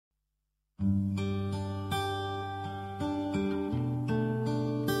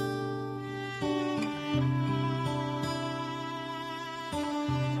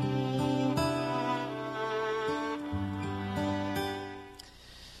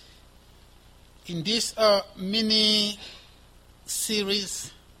in this mini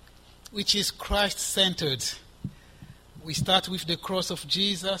series, which is Christ-centered. We start with the cross of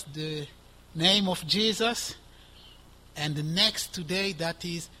Jesus, the name of Jesus, and the next today, that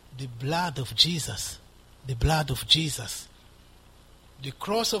is the blood of Jesus. The blood of Jesus. The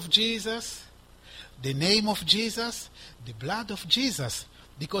cross of Jesus, the name of Jesus, the blood of Jesus.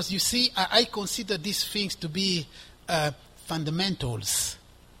 Because you see, I consider these things to be fundamentals,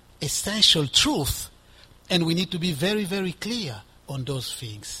 essential truth, and we need to be very, very clear on those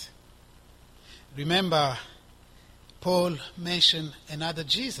things. Remember, Paul mentioned another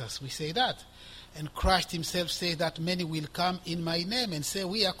Jesus. We say that. And Christ himself said that many will come in my name and say,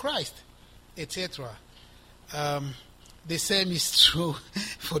 we are Christ, etc. The same is true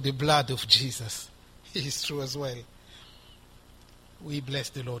for the blood of Jesus. It is true as well. We bless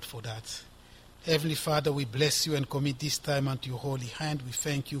the Lord for that. Heavenly Father, we bless you and commit this time unto your holy hand. We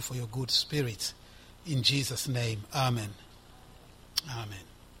thank you for your good spirit. In Jesus' name, amen. Amen.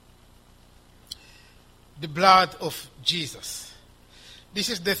 The blood of Jesus. This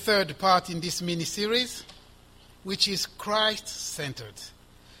is the third part in this mini-series, which is Christ-centered.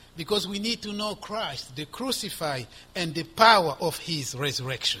 Because we need to know Christ, the crucified, and the power of his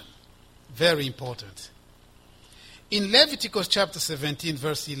resurrection. Very important. In Leviticus chapter 17,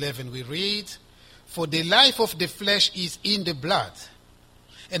 verse 11, we read, "For the life of the flesh is in the blood,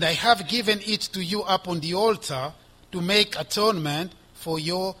 and I have given it to you upon the altar to make atonement for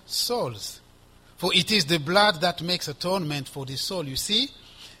your souls. For it is the blood that makes atonement for the soul." You see,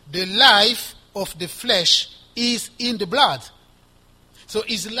 the life of the flesh is in the blood. So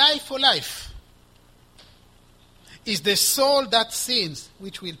is life for life? Is the soul that sins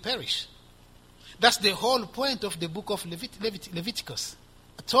which will perish? That's the whole point of the book of Leviticus.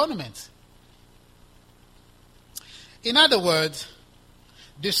 Atonement. In other words,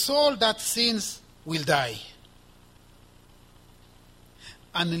 the soul that sins will die.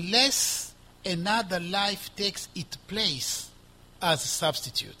 Unless another life takes its place as a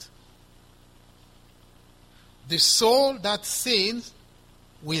substitute. The soul that sins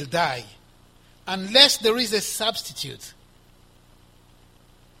will die unless there is a substitute.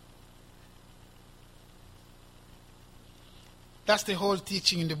 That's the whole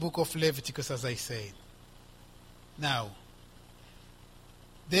teaching in the book of Leviticus, as I said. Now,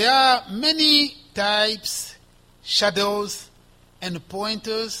 there are many types, shadows, and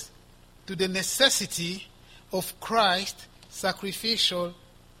pointers to the necessity of Christ's sacrificial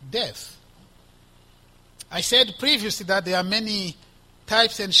death. I said previously that there are many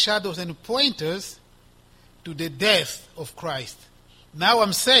types and shadows and pointers to the death of Christ. Now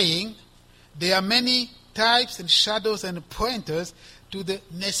I'm saying there are many types and shadows and pointers to the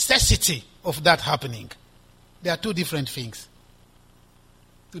necessity of that happening. There are two different things.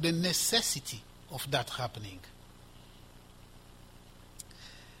 To the necessity of that happening.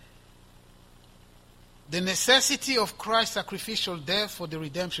 The necessity of Christ's sacrificial death for the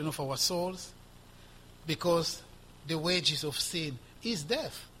redemption of our souls, because the wages of sin is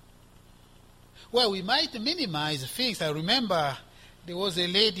death. Well, we might minimize things. I remember there was a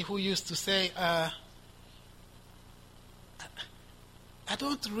lady who used to say, I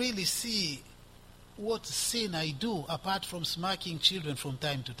don't really see what sin I do apart from smacking children from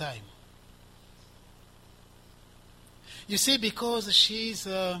time to time. You see, because she is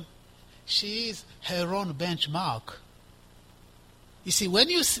her own benchmark. You see, when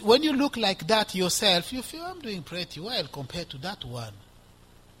you look like that yourself, you feel, I'm doing pretty well compared to that one.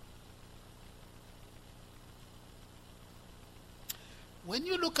 When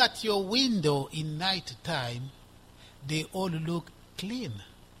you look at your window in night time, they all look clean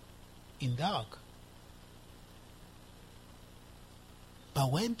in dark.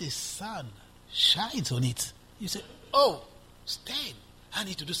 But when the sun shines on it, you say, oh, stain, I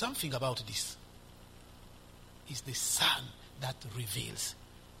need to do something about this. It's the sun that reveals.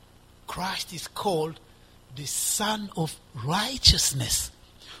 Christ is called the Son of Righteousness.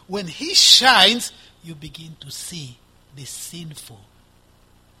 When he shines, you begin to see the sinful,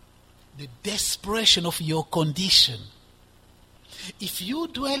 the desperation of your condition. If you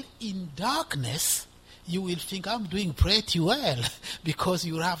dwell in darkness, you will think, I'm doing pretty well, because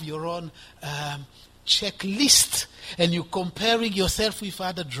you have your own checklist, and you're comparing yourself with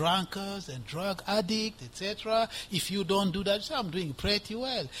other drunkards and drug addicts, etc. If you don't do that, you say, I'm doing pretty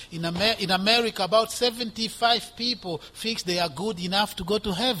well. In America, about 75 people think they are good enough to go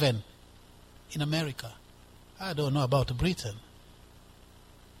to heaven. In America. I don't know about Britain.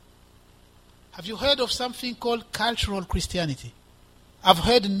 Have you heard of something called cultural Christianity? I've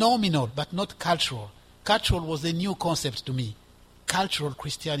heard nominal, but not cultural. Cultural was a new concept to me. cultural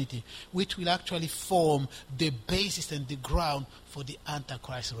Christianity, which will actually form the basis and the ground for the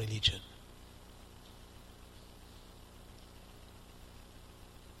Antichrist religion.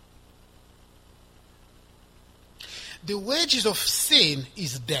 The wages of sin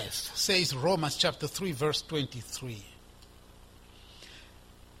is death, says Romans chapter 3, verse 23.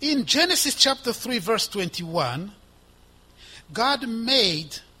 In Genesis chapter 3, verse 21, God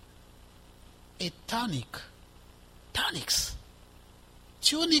made a tunics.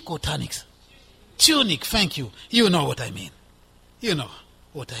 Tunic or tunics? Tunic, thank you. You know what I mean. You know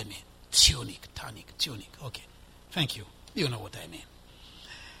what I mean. Tunic. Okay, thank you. You know what I mean.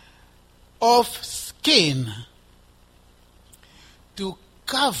 Of skin to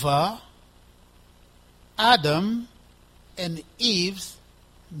cover Adam and Eve's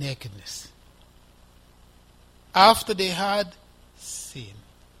nakedness after they had sin.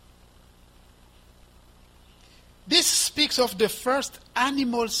 This speaks of the first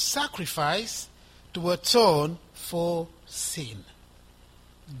animal sacrifice to atone for sin.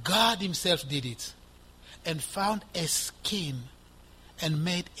 God himself did it and found a skin and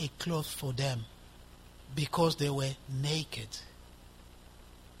made a cloth for them because they were naked.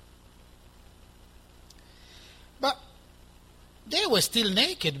 But they were still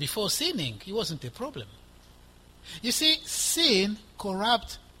naked before sinning. It wasn't a problem. You see, sin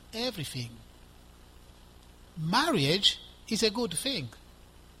corrupts everything. Marriage is a good thing,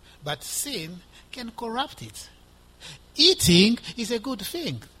 but sin can corrupt it. Eating is a good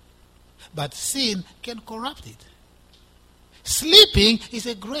thing, but sin can corrupt it. Sleeping is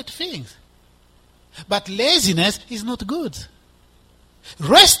a great thing, but laziness is not good.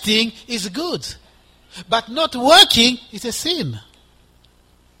 Resting is good, but not working is a sin.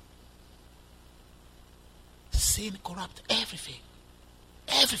 Sin corrupts everything.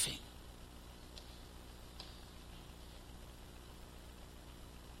 Everything.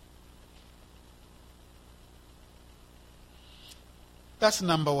 That's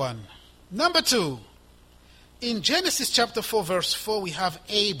number one. Number two, in Genesis chapter 4, verse 4, we have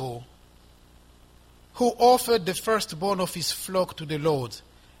Abel, who offered the firstborn of his flock to the Lord,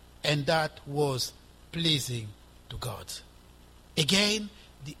 and that was pleasing to God. Again,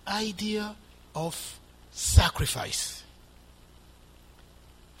 the idea of sacrifice.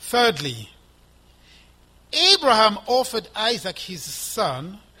 Thirdly, Abraham offered Isaac his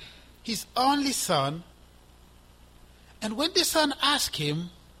son, his only son, and when the son asked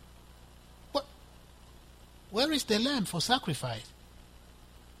him, where is the lamb for sacrifice?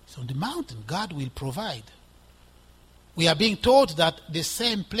 It's on the mountain. God will provide. We are being told that the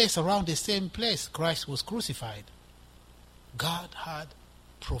same place, around the same place, Christ was crucified. God had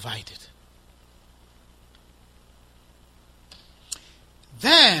provided.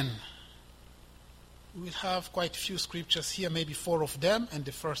 Then, we will have quite a few scriptures here, maybe 4 of them, and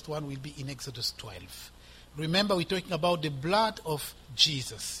the first one will be in Exodus 12. Remember, we're talking about the blood of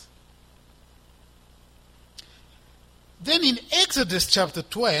Jesus. Then in Exodus chapter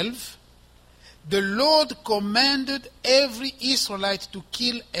 12, the Lord commanded every Israelite to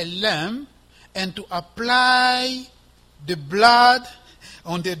kill a lamb and to apply the blood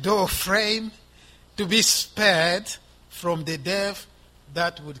on the door frame to be spared from the death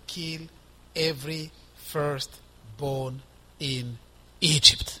that would kill every firstborn in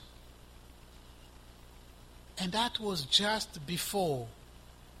Egypt. And that was just before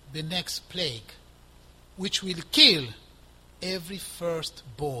the next plague, which will kill every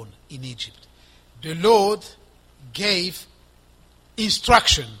firstborn in Egypt. The Lord gave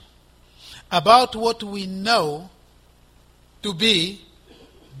instruction about what we know to be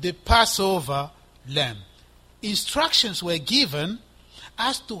the Passover lamb. Instructions were given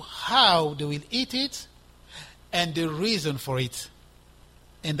as to how they will eat it and the reason for it.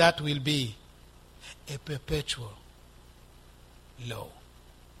 And that will be a perpetual law,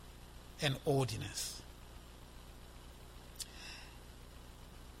 an ordinance.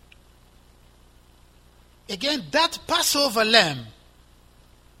 Again, that Passover lamb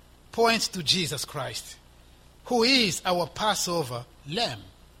points to Jesus Christ, who is our Passover lamb.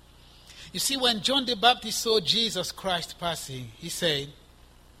 You see, when John the Baptist saw Jesus Christ passing, he said,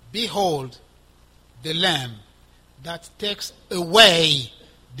 "Behold, the lamb that takes away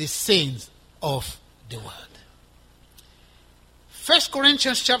the sins of the world." 1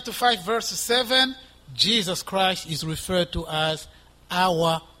 Corinthians chapter 5, verse 7, Jesus Christ is referred to as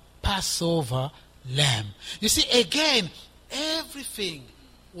our Passover lamb. You see, again, everything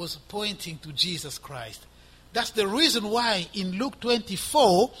was pointing to Jesus Christ. That's the reason why in Luke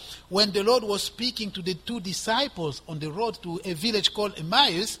 24, when the Lord was speaking to the 2 disciples on the road to a village called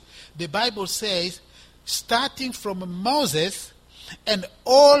Emmaus, the Bible says, starting from Moses And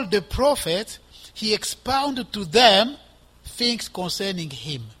all the prophets, he expounded to them things concerning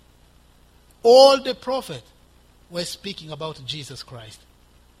him. All the prophets were speaking about Jesus Christ.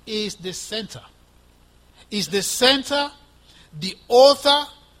 He is the center. He is the center, the author,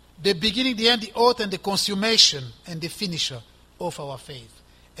 the beginning, the end, the author, and the consummation and the finisher of our faith.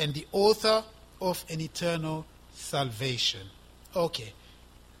 And the author of an eternal salvation. Okay,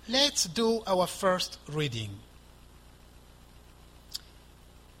 let's do our first reading.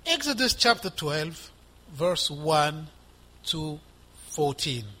 Exodus chapter 12, verse 1 to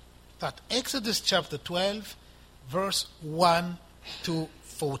 14. That Exodus chapter 12, verse 1 to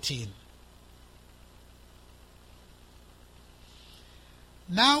 14.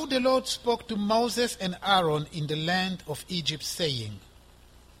 Now the Lord spoke to Moses and Aaron in the land of Egypt, saying,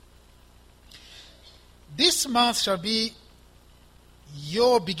 This month shall be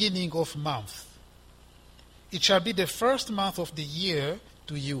your beginning of month. It shall be the first month of the year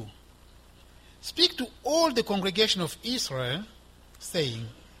to you. Speak to all the congregation of Israel, saying,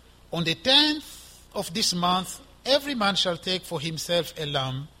 On the 10th of this month, every man shall take for himself a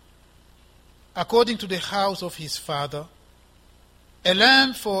lamb, according to the house of his father, a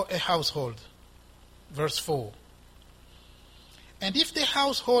lamb for a household. Verse 4. And if the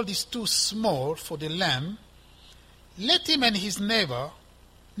household is too small for the lamb, let him and his neighbor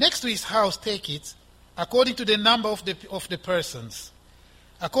next to his house take it, according to the number of the persons.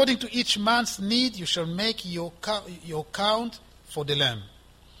 According to each man's need, you shall make your count for the lamb.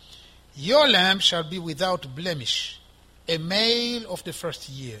 Your lamb shall be without blemish, a male of the first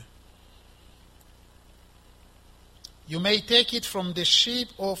year. You may take it from the sheep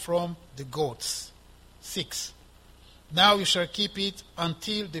or from the goats. 6. Now you shall keep it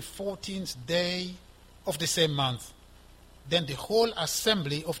until the 14th day of the same month. Then the whole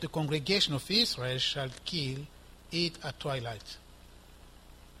assembly of the congregation of Israel shall kill it at twilight.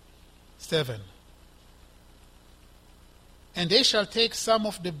 7. And they shall take some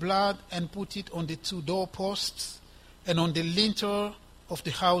of the blood and put it on the 2 doorposts and on the lintel of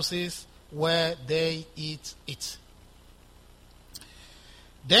the houses where they eat it.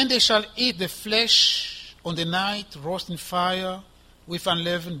 Then they shall eat the flesh on the night, roast in fire, with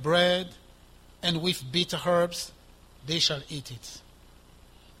unleavened bread, and with bitter herbs. They shall eat it.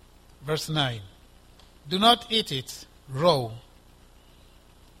 Verse 9. Do not eat it raw,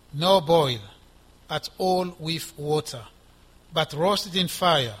 nor boil at all with water, but roast it in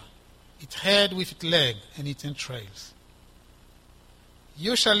fire, its head with its leg, and its entrails.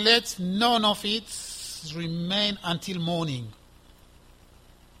 You shall let none of it remain until morning.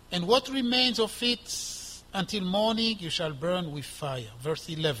 And what remains of it until morning you shall burn with fire. Verse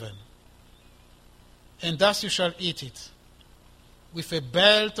 11. And thus you shall eat it, with a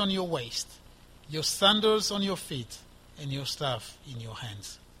belt on your waist, your sandals on your feet, and your staff in your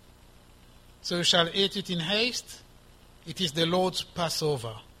hands. So you shall eat it in haste. It is the Lord's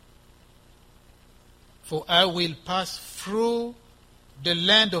Passover. For I will pass through the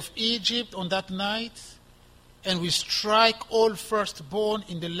land of Egypt on that night, and will strike all firstborn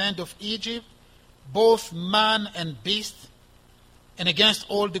in the land of Egypt, both man and beast, and against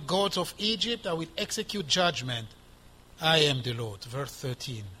all the gods of Egypt I will execute judgment. I am the Lord. Verse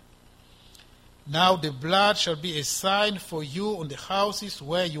 13. Now the blood shall be a sign for you on the houses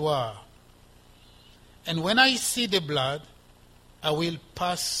where you are. And when I see the blood, I will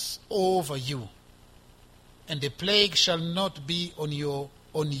pass over you, and the plague shall not be on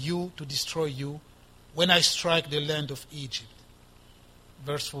you to destroy you, when I strike the land of Egypt.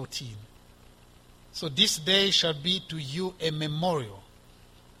 Verse 14. So this day shall be to you a memorial,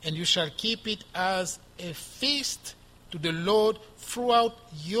 and you shall keep it as a feast to the Lord throughout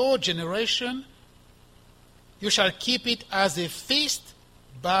your generation. You shall keep it as a feast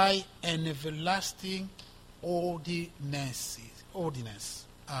by an everlasting ordinance.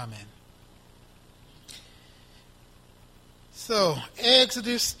 Amen. So,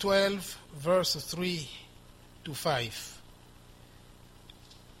 Exodus 12, verses 3 to 5.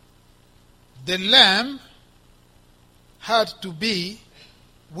 The lamb had to be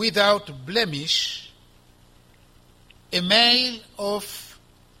without blemish, a male of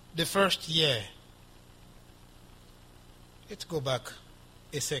the first year. Let's go back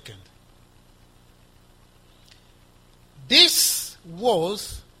a second. This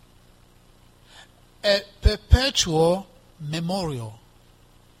was a perpetual memorial,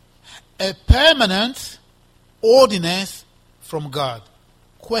 a permanent ordinance from God.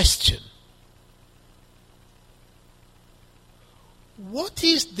 Question: what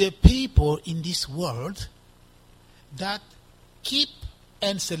is the people in this world that keep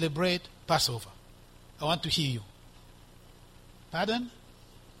and celebrate Passover? I want to hear you. Pardon?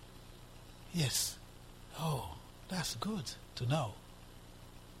 Yes. Oh, that's good to know.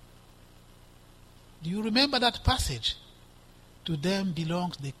 Do you remember that passage? To them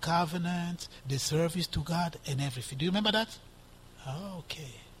belongs the covenant, the service to God, and everything. Do you remember that? Oh,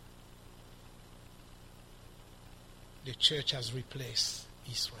 okay. The church has replaced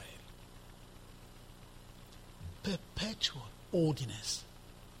Israel. Perpetual ordinance.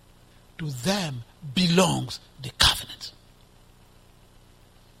 To them belongs the covenant.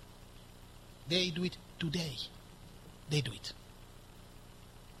 They do it today. They do it.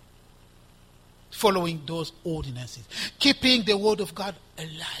 Following those ordinances. Keeping the word of God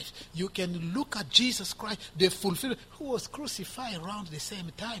alive. You can look at Jesus Christ, the fulfillment, who was crucified around the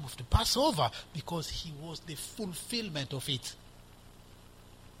same time of the Passover, because he was the fulfillment of it.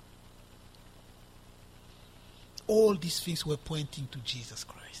 All these things were pointing to Jesus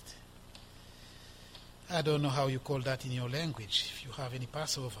Christ. I don't know how you call that in your language, if you have any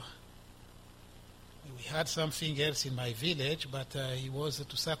Passover. We had something else in my village, but it was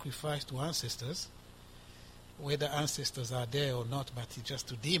to sacrifice to ancestors. Whether ancestors are there or not, but it's just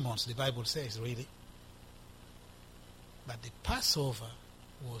to demons, the Bible says, really. But the Passover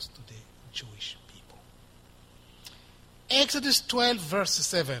was to the Jewish people. Exodus 12, verse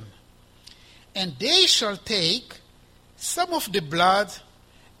 7. And they shall take some of the blood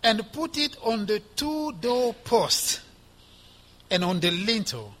and put it on the 2 doorposts and on the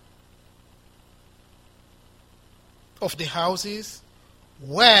lintel of the houses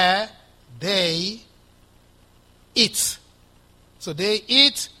where they eat. So they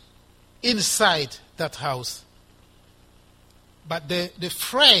eat inside that house. But the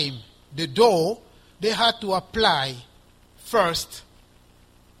frame, the door, they had to apply first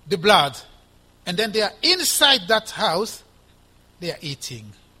the blood. And then they are inside that house, they are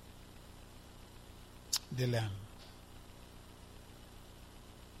eating the lamb.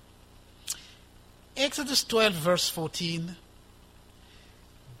 Exodus 12, verse 14.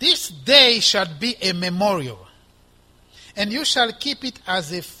 This day shall be a memorial, and you shall keep it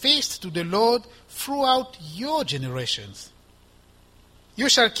as a feast to the Lord throughout your generations. You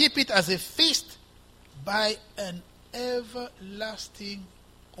shall keep it as a feast by an everlasting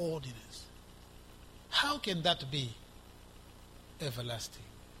ordinance. How can that be everlasting?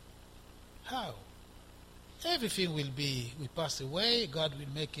 How? Everything will pass away. God will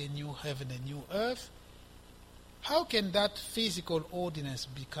make a new heaven, a new earth. How can that physical ordinance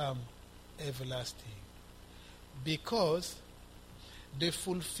become everlasting? Because the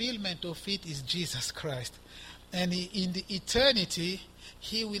fulfillment of it is Jesus Christ. And in the eternity,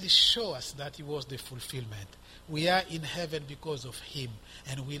 he will show us that he was the fulfillment. We are in heaven because of him,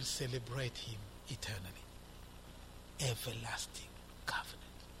 and we'll celebrate him eternally. Everlasting covenant.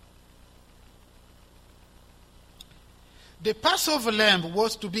 The Passover lamb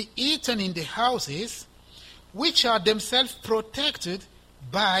was to be eaten in the houses which are themselves protected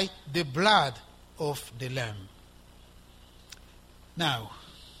by the blood of the lamb. Now,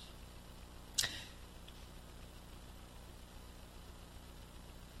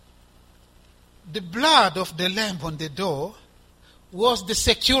 the blood of the lamb on the door was the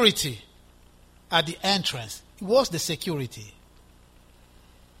security at the entrance. It was the security.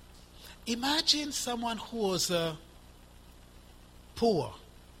 Imagine someone who was poor.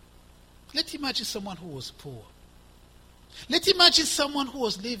 Let's imagine someone who was poor. Let's imagine someone who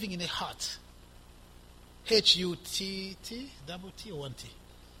was living in a hut. H-U-T-T, double T or one T?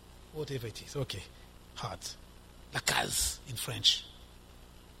 Whatever it is. Okay. Hut. La case in French.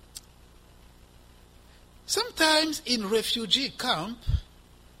 Sometimes in refugee camp,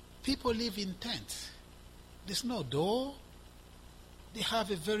 people live in tents. There's no door. They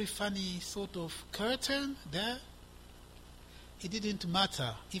have a very funny sort of curtain there. It didn't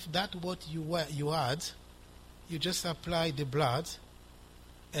matter if that what you had, you just apply the blood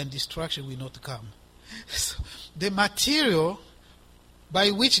and destruction will not come. So the material by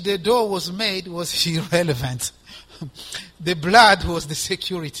which the door was made was irrelevant. The blood was the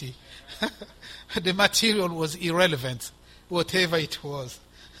security. The material was irrelevant, whatever it was.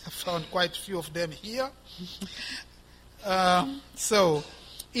 I found quite a few of them here. So,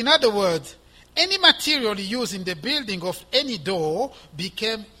 in other words, any material used in the building of any door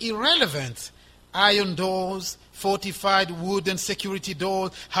became irrelevant. Iron doors, fortified wooden security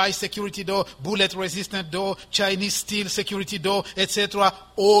doors, high security door, bullet-resistant door, Chinese steel security door, etc.,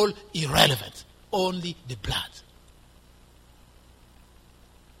 all irrelevant. Only the blood.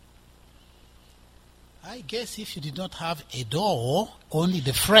 I guess if you did not have a door, only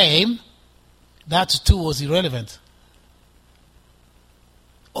the frame, that too was irrelevant.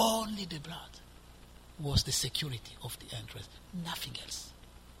 Only the blood was the security of the entrance. Nothing else.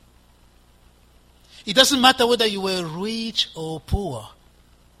 It doesn't matter whether you were rich or poor,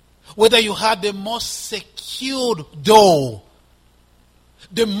 whether you had the most secured door,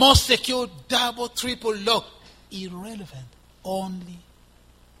 the most secure double, triple lock, irrelevant. Only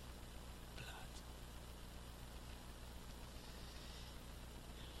blood.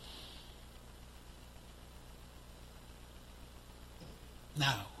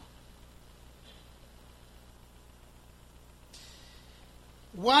 Now,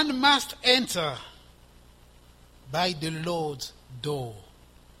 one must enter by the Lord's door.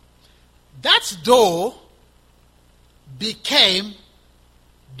 That door became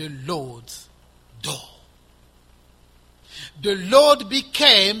the Lord's door. The Lord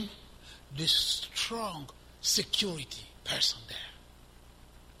became the strong security person there.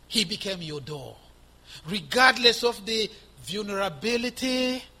 He became your door. Regardless of the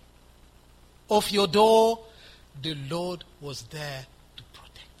vulnerability of your door, the Lord was there to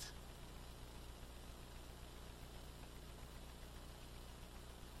protect.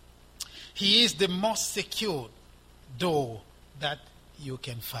 He is the most secure door that you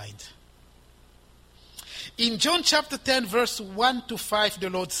can find. In John chapter 10, verse 1 to 5, the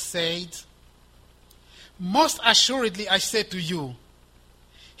Lord said, "Most assuredly I say to you,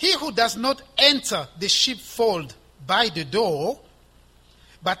 he who does not enter the sheepfold by the door,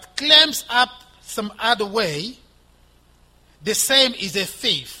 but climbs up some other way, the same is a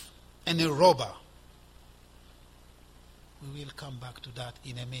thief and a robber." We will come back to that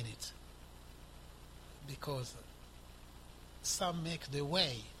in a minute. Because some make the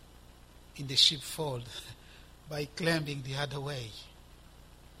way in the sheepfold by climbing the other way.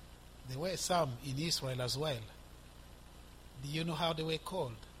 There were some in Israel as well. Do you know how they were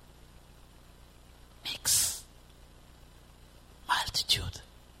called? Mixed multitude.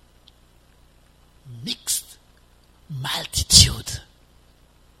 Mixed multitude.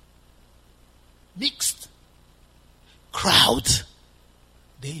 Mixed crowd.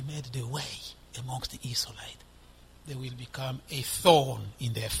 They made the way amongst the Israelites. They will become a thorn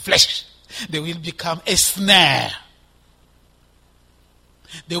in their flesh. They will become a snare.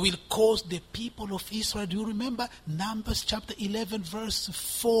 They will cause the people of Israel. Do you remember Numbers chapter 11 verse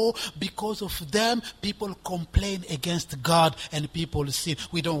 4? Because of them, people complain against God and people sin.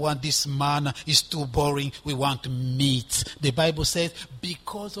 We don't want this manna. It's too boring. We want meat. The Bible says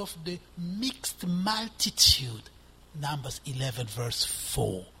because of the mixed multitude. Numbers 11 verse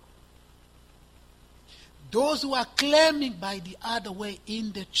 4. Those who are claiming by the other way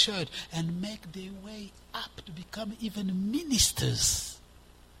in the church and make their way up to become even ministers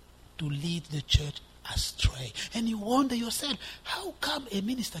to lead the church astray. And you wonder yourself, how come a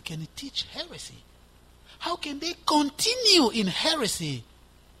minister can teach heresy? How can they continue in heresy?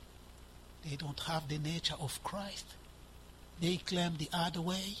 They don't have the nature of Christ. They claim the other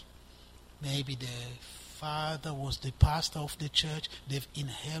way. Maybe their father was the pastor of the church. They've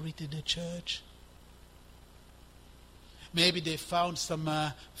inherited the church. Maybe they found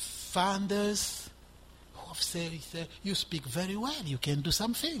some founders who have said, you speak very well, you can do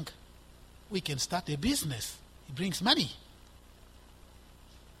something. We can start a business. It brings money.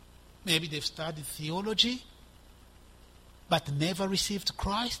 Maybe they've studied theology, but never received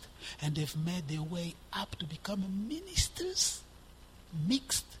Christ, and they've made their way up to become ministers.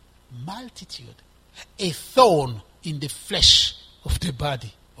 Mixed multitude. A thorn in the flesh of the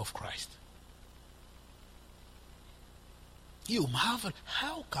body of Christ. You marvel,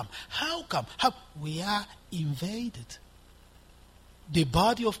 how come? How? We are invaded. The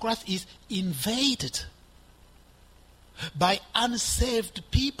body of Christ is invaded by unsaved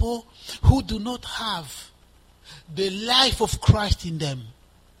people who do not have the life of Christ in them.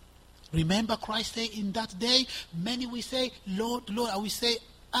 Remember Christ said in that day, many will say, Lord, Lord, I will say,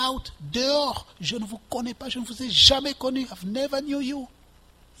 out, dehors, je ne vous connais pas, je ne vous ai jamais connu, I've never knew you.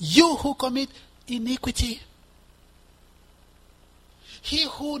 You who commit iniquity. He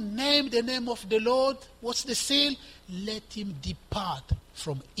who named the name of the Lord, what's the seal? Let him depart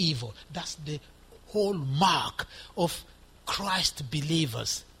from evil. That's the whole mark of Christ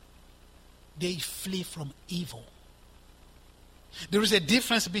believers. They flee from evil. There is a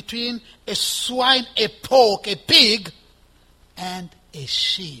difference between a swine, a pork, a pig, and a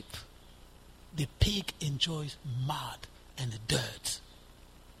sheep. The pig enjoys mud and dirt.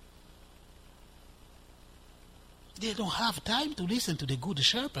 They don't have time to listen to the good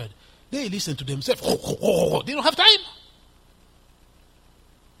shepherd. They listen to themselves. They don't have time.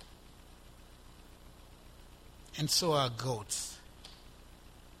 And so are goats.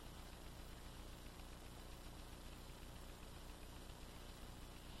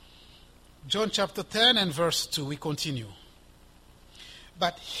 John chapter 10 and verse 2, we continue.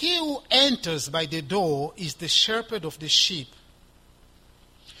 But he who enters by the door is the shepherd of the sheep.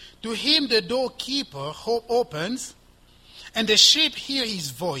 To him the doorkeeper opens, and the sheep hear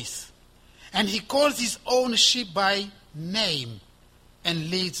his voice, and he calls his own sheep by name and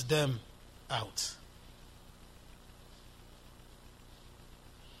leads them out.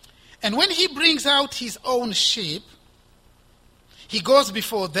 And when he brings out his own sheep, he goes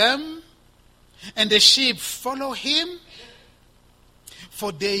before them, and the sheep follow him,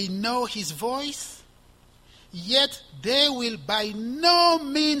 for they know his voice, yet they will by no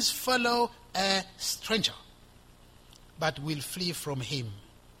means follow a stranger, but will flee from him,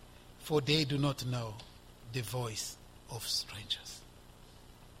 for they do not know the voice of strangers.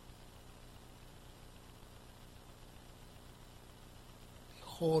 The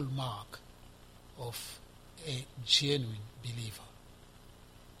hallmark of a genuine believer.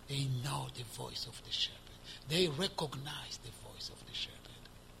 They know the voice of the shepherd. They recognize the voice of the shepherd.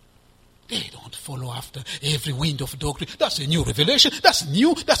 They don't follow after every wind of doctrine. That's a new revelation. That's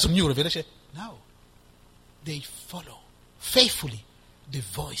a new revelation. No. They follow faithfully the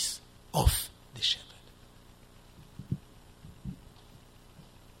voice of the shepherd.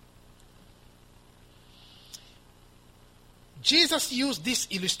 Jesus used this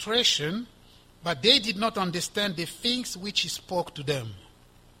illustration, but they did not understand the things which he spoke to them.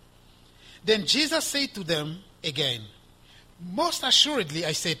 Then Jesus said to them again, most assuredly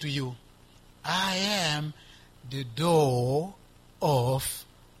I say to you, I am the door of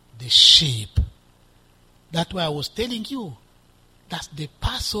the sheep. That's why I was telling you, that's the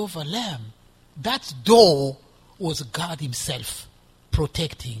Passover lamb. That door was God himself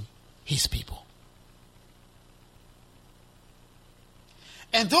protecting his people.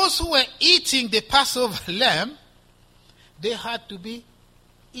 And those who were eating the Passover lamb, they had to be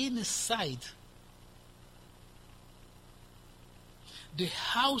inside the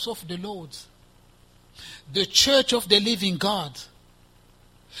house of the Lord, the church of the living God,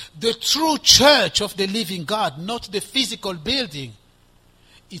 the true church of the living God, not the physical building.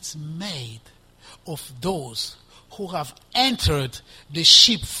 It's made of those who have entered the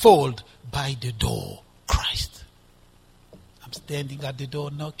sheepfold by the door, Christ. I'm standing at the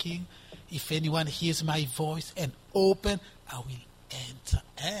door knocking. If anyone hears my voice and open, I will enter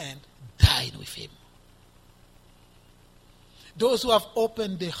and dine with him. Those who have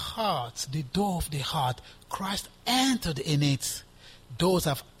opened the heart, the door of the heart, Christ entered in it. Those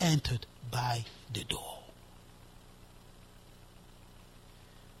have entered by the door.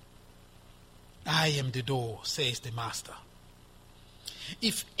 I am the door, says the Master.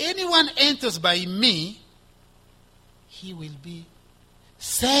 If anyone enters by me, he will be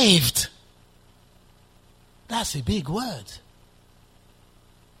saved. That's a big word.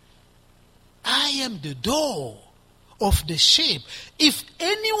 I am the door of the sheep. If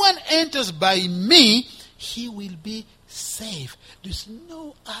anyone enters by me, he will be saved. There's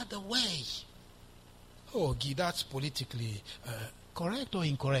no other way. Oh, Guy, that's politically correct or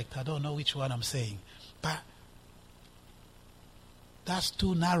incorrect? I don't know which one I'm saying. But that's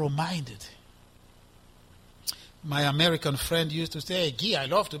too narrow-minded. My American friend used to say, Guy, I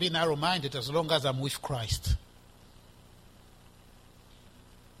love to be narrow-minded as long as I'm with Christ.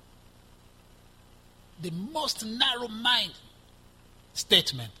 The most narrow-minded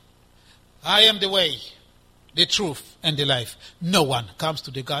statement. I am the way, the truth, and the life. No one comes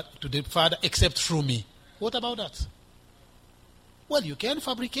to the Father except through me. What about that? Well, you can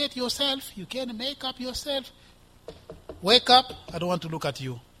fabricate yourself. You can make up yourself. Wake up. I don't want to look at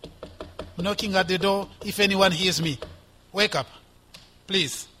you. Knocking at the door. If anyone hears me, wake up.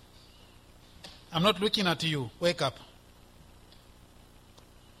 Please. I'm not looking at you. Wake up.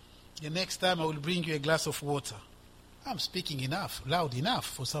 The next time I will bring you a glass of water. I'm speaking enough, loud enough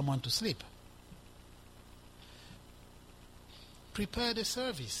for someone to sleep. Prepare the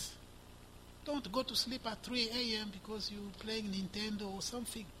service. Don't go to sleep at 3 a.m. because you're playing Nintendo or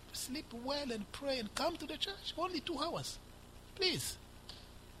something. Sleep well and pray and come to the church. Only 2 hours. Please.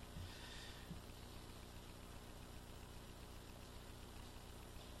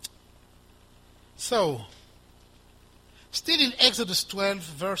 So, still in Exodus 12,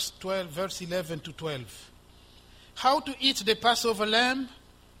 verse 11 to 12. How to eat the Passover lamb?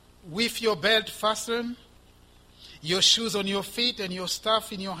 With your belt fastened, your shoes on your feet, and your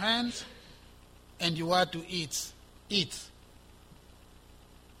staff in your hands, and you are to eat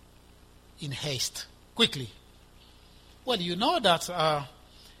in haste, quickly. Well, you know that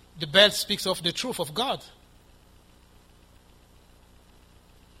the belt speaks of the truth of God.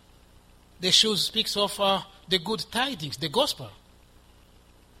 The shoes speaks of the good tidings, the gospel.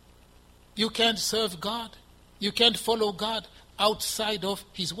 You can't serve God. You can't follow God outside of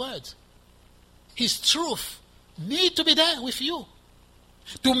His words. His truth need to be there with you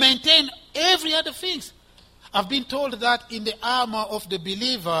to maintain every other things. I've been told that in the armor of the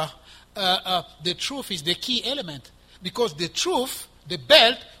believer, the truth is the key element. Because the truth, the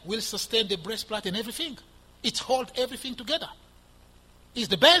belt, will sustain the breastplate and everything. It holds everything together. It's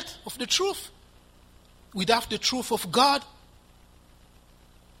the belt of the truth. Without the truth of God,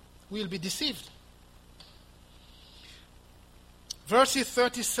 we'll be deceived. Verses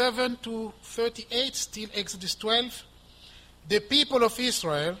 37 to 38, still Exodus 12. The people of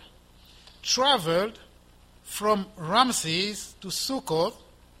Israel traveled from Ramses to Succoth,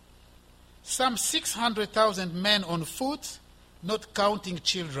 some 600,000 men on foot, not counting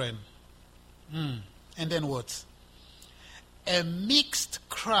children. And then what? A mixed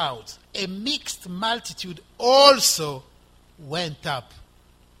crowd, a mixed multitude also went up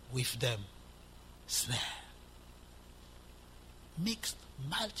with them. Snare. Mixed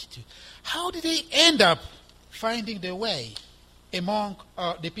multitude. How did they end up finding their way among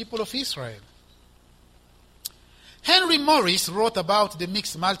the people of Israel? Henry Morris wrote about the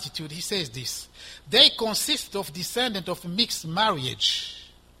mixed multitude. He says this: they consist of descendants of mixed marriages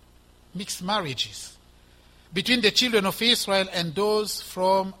between the children of Israel and those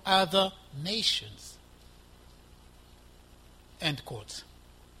from other nations. End quote.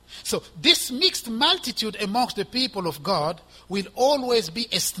 So this mixed multitude amongst the people of God will always be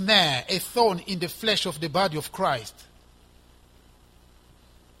a snare, a thorn in the flesh of the body of Christ.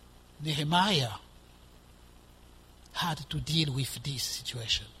 Nehemiah had to deal with this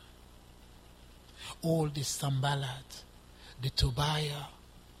situation. All the Sanballat, the Tobiah.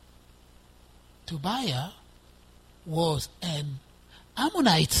 Tobiah was an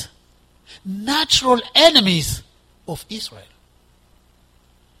Ammonite, natural enemies of Israel.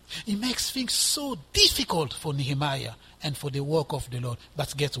 It makes things so difficult for Nehemiah and for the work of the Lord.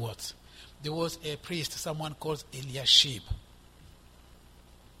 But guess what? There was a priest, someone called Eliashib,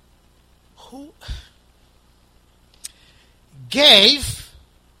 who gave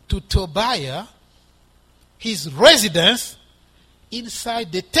to Tobiah his residence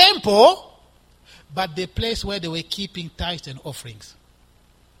inside the temple, but the place where they were keeping tithes and offerings.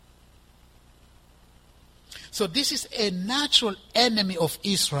 So this is a natural enemy of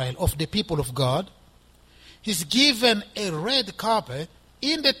Israel, of the people of God. He's given a red carpet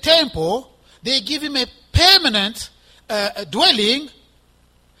in the temple. They give him a permanent dwelling,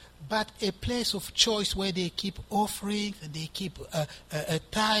 but a place of choice where they keep offerings and they keep a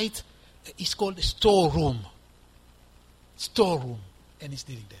tithe. It's called a storeroom. Storeroom. And he's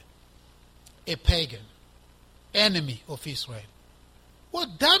living there. A pagan. Enemy of Israel.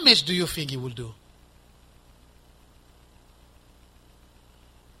 What damage do you think he will do?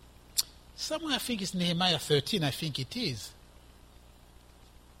 Somewhere I think it's Nehemiah 13, I think it is.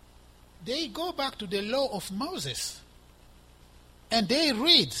 They go back to the law of Moses. And they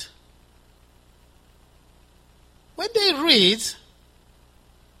read. When they read,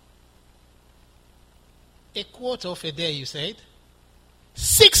 a quarter of a day, you said,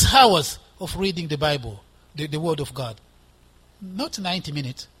 6 hours of reading the Bible, the Word of God. Not 90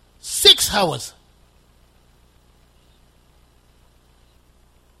 minutes, 6 hours.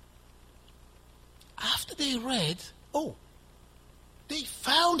 After they read, they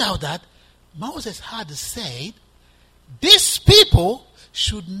found out that Moses had said, these people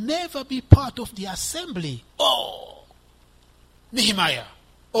should never be part of the assembly. Nehemiah,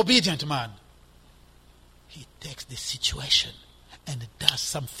 obedient man. He takes the situation and does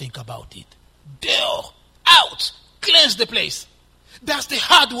something about it. Out, cleanse the place. That's the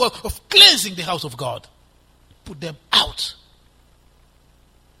hard work of cleansing the house of God. Put them out.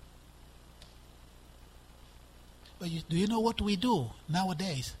 But do you know what we do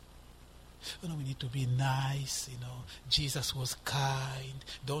nowadays? We need to be nice, Jesus was kind.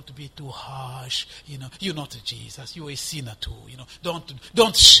 Don't be too harsh, You're not a Jesus. You're a sinner too,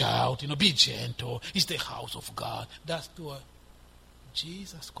 Don't shout, be gentle. It's the house of God. That's to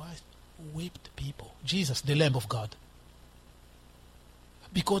Jesus Christ whipped people. Jesus, the Lamb of God.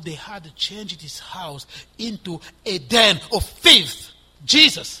 Because they had changed his house into a den of thieves.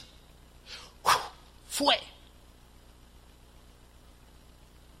 Jesus. Fue.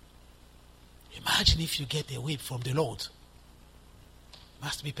 Imagine if you get a whip from the Lord.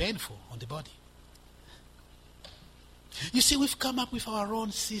 Must be painful on the body. You see, we've come up with our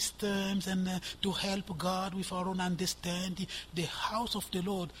own systems and to help God with our own understanding. The house of the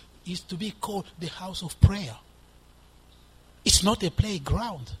Lord is to be called the house of prayer. It's not a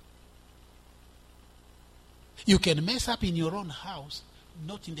playground. You can mess up in your own house,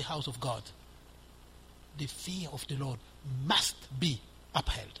 not in the house of God. The fear of the Lord must be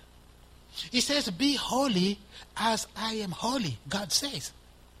upheld. He says, be holy as I am holy, God says.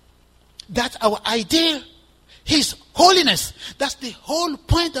 That's our ideal. His holiness. That's the whole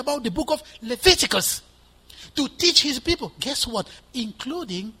point about the book of Leviticus. To teach his people. Guess what?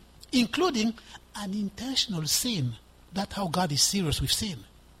 Including an intentional sin. That's how God is serious with sin.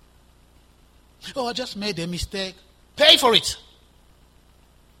 Oh, I just made a mistake. Pay for it.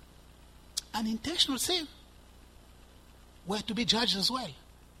 An intentional sin. We're to be judged as well.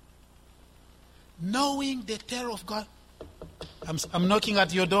 Knowing the terror of God. I'm knocking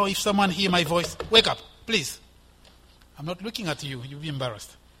at your door. If someone hear my voice, wake up, please. I'm not looking at you. You'll be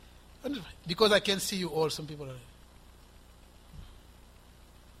embarrassed. Because I can see you all. Some people are.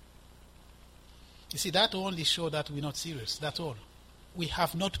 You see, that only shows that we're not serious. That's all. We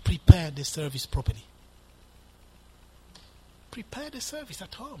have not prepared the service properly. Prepare the service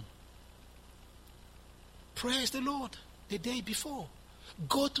at home. Praise the Lord the day before.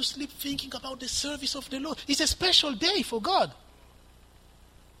 Go to sleep thinking about the service of the Lord. It's a special day for God.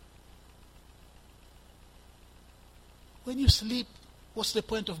 When you sleep, what's the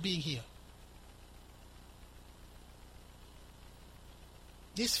point of being here?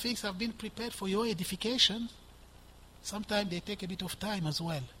 These things have been prepared for your edification. Sometimes they take a bit of time as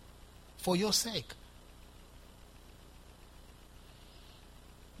well, for your sake.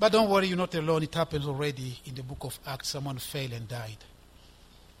 But don't worry, you're not alone. It happens already in the book of Acts. Someone fell and died.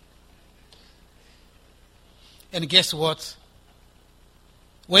 And guess what?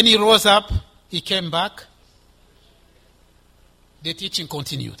 When he rose up, he came back. The teaching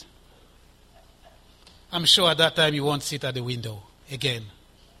continued. I'm sure at that time you won't sit at the window again.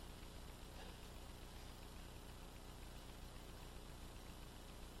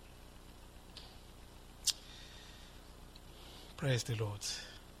 Praise the Lord.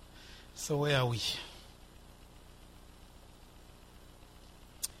 So where are we?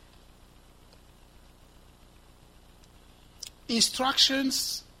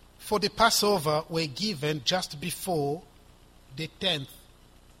 Instructions for the Passover were given just before the 10th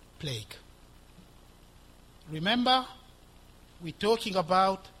plague. Remember, we're talking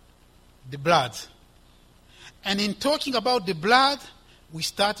about the blood. And in talking about the blood, we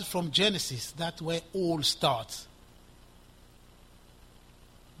started from Genesis. That's where all starts.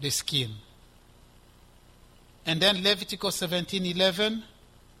 The skin. And then Leviticus 17:11.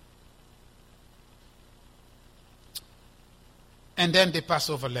 And then the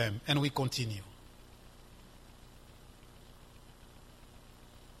Passover lamb. And we continue.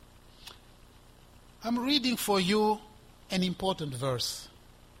 I'm reading for you an important verse.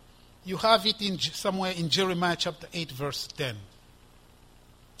 You have it somewhere in Jeremiah chapter 8 verse 10.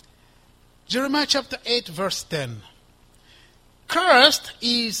 Jeremiah chapter 8 verse 10. Cursed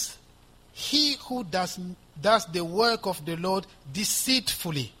is he who does the work of the Lord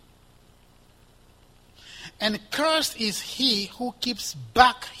deceitfully. And cursed is he who keeps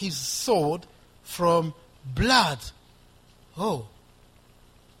back his sword from blood. Oh.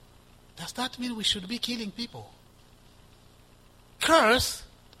 Does that mean we should be killing people? Cursed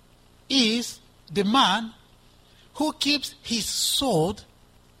is the man who keeps his sword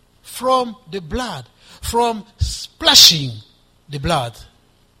from the blood, from splashing the blood.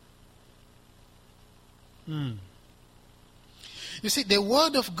 You see, the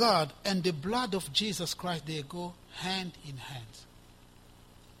word of God and the blood of Jesus Christ, they go hand in hand.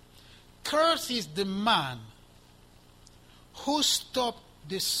 Cursed is the man who stopped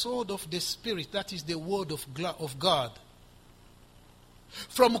the sword of the Spirit, that is the word of God,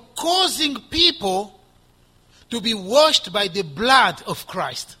 from causing people to be washed by the blood of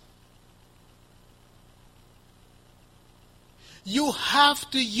Christ. You have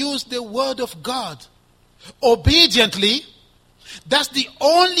to use the word of God obediently. That's the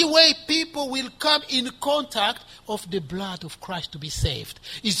only way people will come in contact of the blood of Christ to be saved,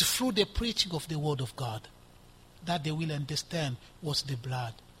 is through the preaching of the word of God, that they will understand what the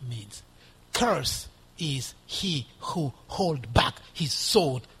blood means. Curse is he who holds back his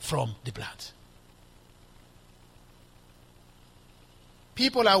sword from the blood.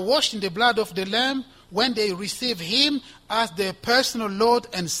 People are washed in the blood of the Lamb when they receive him as their personal Lord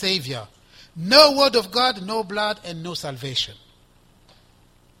and Savior. No word of God, no blood, and no salvation.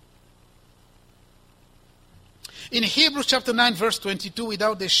 In Hebrews chapter 9 verse 22,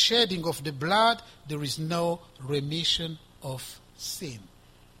 without the shedding of the blood, there is no remission of sin.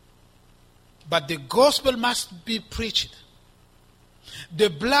 But the gospel must be preached. The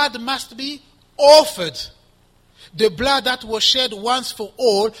blood must be offered The blood that was shed once for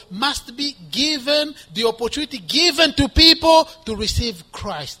all must be given, the opportunity given to people to receive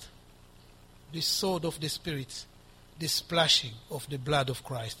Christ. The sword of the Spirit, the splashing of the blood of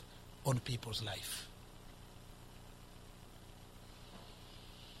Christ on people's life.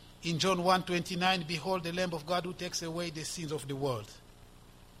 In John 1:29, behold the Lamb of God who takes away the sins of the world.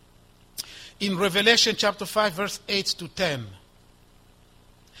 In Revelation chapter 5, verse 8 to 10.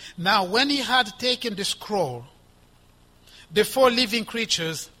 Now when he had taken the scroll, the 4 living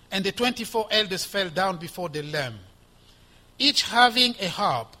creatures and the 24 elders fell down before the Lamb, each having a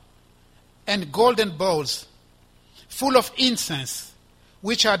harp and golden bowls full of incense,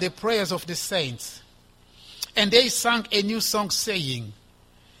 which are the prayers of the saints. And they sang a new song, saying,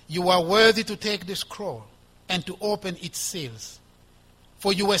 You are worthy to take the scroll and to open its seals.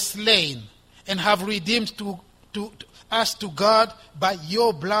 For you were slain and have redeemed us to God by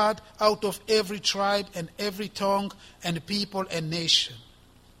your blood out of every tribe and every tongue and people and nation,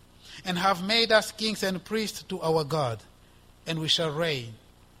 and have made us kings and priests to our God, and we shall reign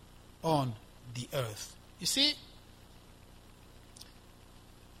on the earth. You see,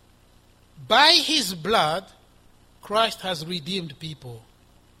 by his blood, Christ has redeemed people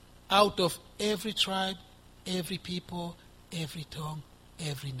out of every tribe, every people, every tongue,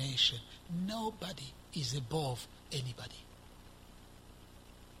 every nation. Nobody is above anybody.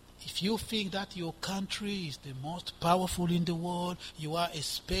 If you think that your country is the most powerful in the world, you are a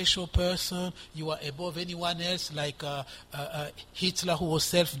special person, you are above anyone else, like Hitler, who was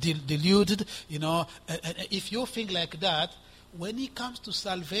self-deluded, if you think like that, when it comes to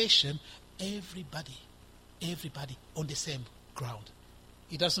salvation, everybody on the same ground.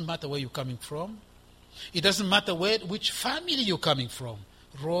 It doesn't matter where you're coming from. It doesn't matter which family you're coming from.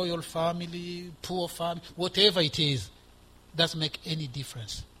 Royal family, poor family, whatever it is, doesn't make any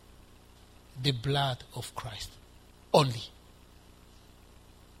difference. The blood of Christ only.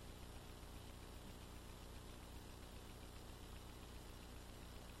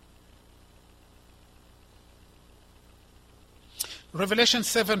 Revelation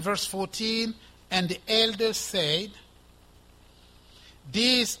 7 verse 14, and the elders said,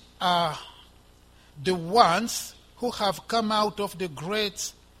 These are the ones who have come out of the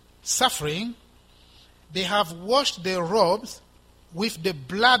great suffering. They have washed their robes with the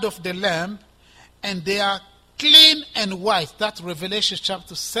blood of the Lamb, and they are clean and white. That's Revelation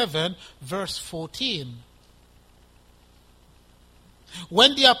chapter 7, verse 14.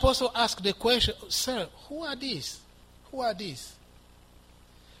 When the apostle asked the question, Sir, who are these? Who are these?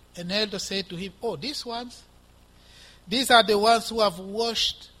 An elder said to him, these ones? These are the ones who have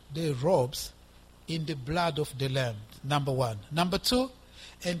washed their robes in the blood of the Lamb, number one. Number two,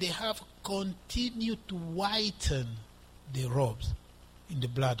 and they have continued to whiten the robes in the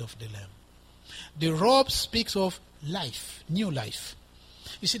blood of the Lamb. The robe speaks of life, new life.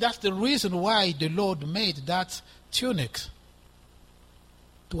 You see, that's the reason why the Lord made that tunic,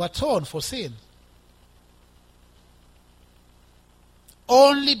 to atone for sin.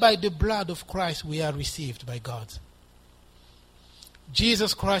 Only by the blood of Christ we are received by God.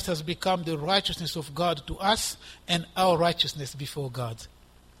 Jesus Christ has become the righteousness of God to us and our righteousness before God.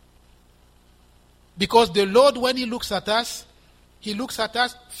 Because the Lord, when he looks at us, he looks at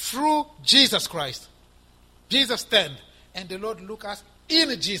us through Jesus Christ. Jesus stands, and the Lord looks at us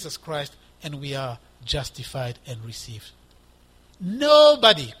in Jesus Christ, and we are justified and received.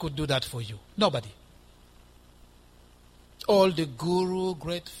 Nobody could do that for you. Nobody. All the guru,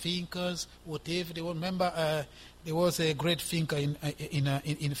 great thinkers, whatever they want. Remember, there was a great thinker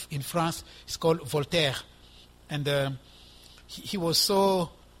in France. It's called Voltaire, and he was so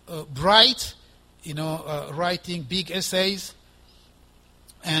bright, writing big essays,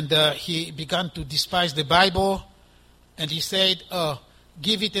 and he began to despise the Bible, and he said,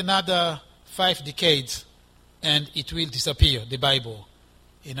 "Give it another 5 decades, and it will disappear." The Bible,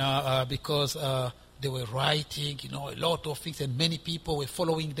 because they were writing, a lot of things, and many people were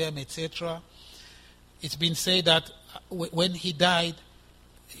following them, etc. It's been said that when he died,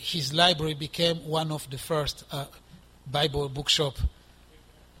 his library became one of the first Bible bookshop,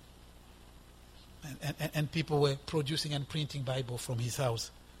 and people were producing and printing Bible from his house.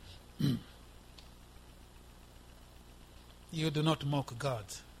 You do not mock God.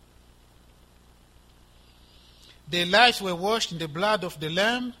 Their lives were washed in the blood of the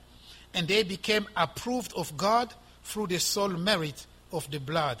Lamb, and they became approved of God through the sole merit of the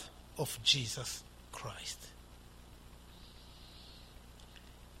blood of Jesus Christ.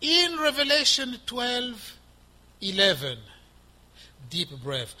 In Revelation 12:11, deep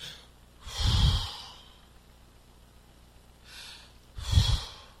breath.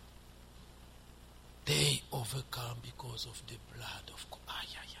 Day of overcome because of the blood of God.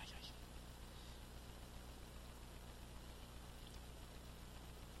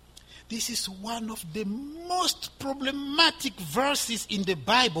 This is one of the most problematic verses in the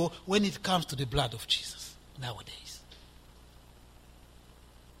Bible when it comes to the blood of Jesus nowadays.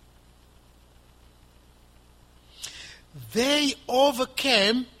 They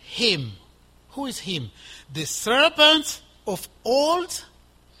overcame him. Who is him? The serpent of old,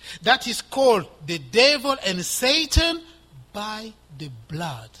 that is called the devil and Satan, by the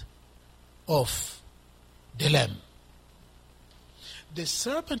blood of the Lamb. The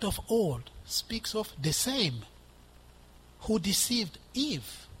serpent of old speaks of the same who deceived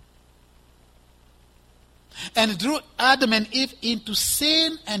Eve and drew Adam and Eve into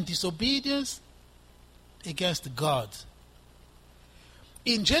sin and disobedience against God.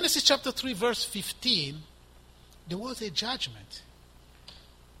 In Genesis chapter 3 verse 15, there was a judgment.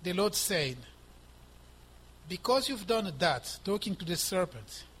 The Lord said, because you've done that, talking to the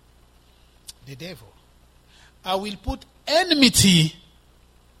serpent, the devil, I will put enmity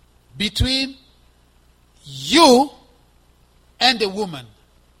between you and the woman,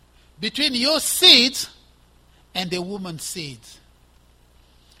 between your seed and the woman's seed.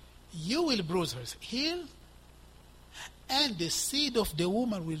 You will bruise her heel, and the seed of the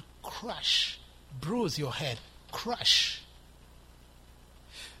woman will bruise your head, crush.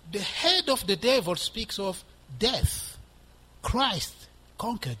 The head of the devil speaks of death. Christ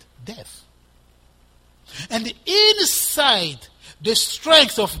conquered death. And inside the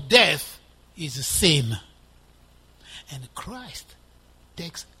strength of death is sin. And Christ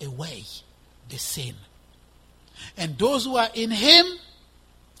takes away the sin. And those who are in him,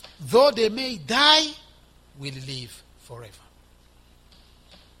 though they may die, will live forever.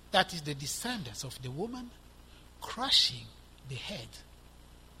 That is the descendants of the woman crushing the head.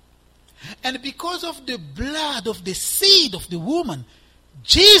 And because of the blood of the seed of the woman,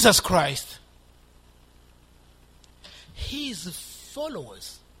 Jesus Christ, his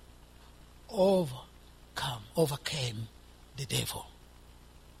followers overcame the devil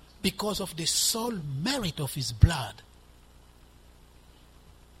because of the sole merit of his blood.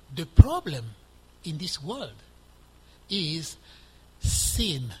 The problem in this world is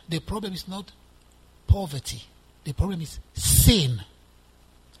sin. The problem is not poverty. The problem is sin.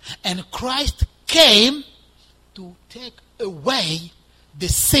 And Christ came to take away the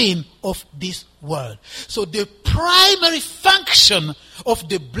sin of this world. So the primary function of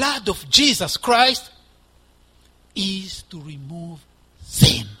the blood of Jesus Christ is to remove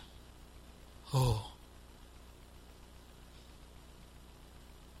sin. Oh.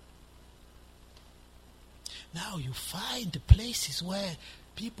 Now you find places where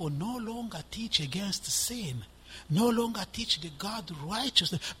people no longer teach against sin, no longer teach the God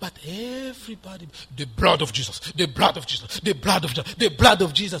righteousness, but everybody, the blood of Jesus, the blood of Jesus, the blood of Jesus, the blood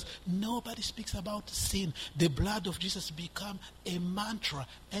of Jesus. Nobody speaks about sin. The blood of Jesus become a mantra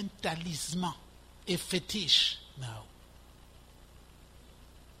and talisman, a fetish now.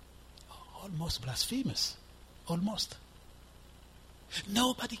 Almost blasphemous. Almost.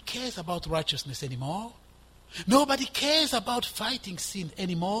 Nobody cares about righteousness anymore. Nobody cares about fighting sin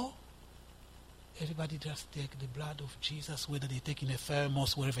anymore. Everybody just take the blood of Jesus, whether they take in a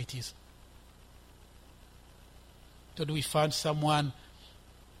thermos, wherever it is. So we found someone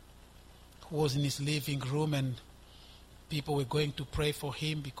who was in his living room and people were going to pray for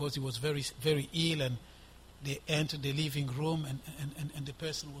him because he was very, very ill, and they entered the living room and the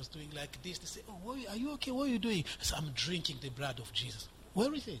person was doing like this. They say, "Oh, are you okay? What are you doing?" I said, "I'm drinking the blood of Jesus."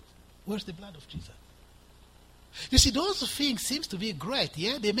 Where is it? Where's the blood of Jesus? You see, those things seems to be great,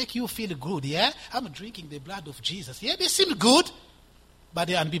 yeah? They make you feel good, yeah? I'm drinking the blood of Jesus. Yeah, they seem good, but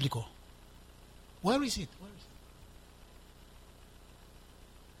they're unbiblical. Where is it? Where is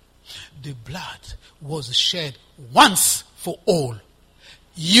it? The blood was shed once for all.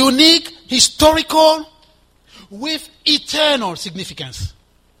 Unique, historical, with eternal significance.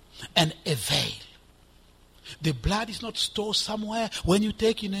 And a veil. The blood is not stored somewhere when you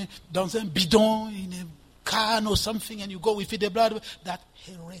take dans un bidon, in a can or something, and you go with it, the blood. That's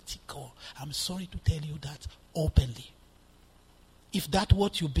heretical. I'm sorry to tell you that openly. If that's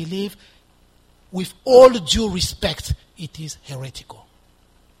what you believe, with all due respect, it is heretical.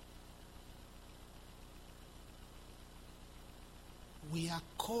 We are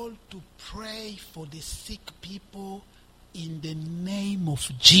called to pray for the sick people in the name of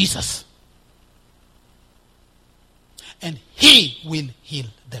Jesus. And he will heal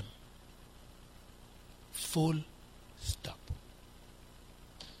them. Full stop.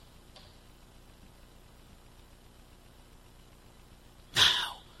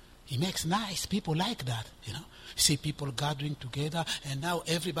 Now, He makes nice people like that, you know. See people gathering together, and now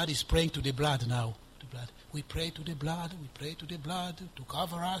everybody's praying to the blood now. The blood. We pray to the blood, we pray to the blood to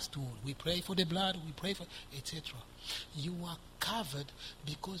cover us, we pray for the blood, we pray for, etc. You are covered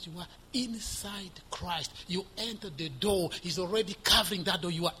because you are inside Christ. You enter the door, he's already covering that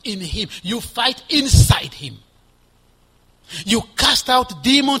door, you are in him. You fight inside him. You cast out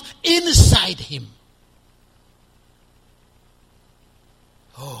demons inside him.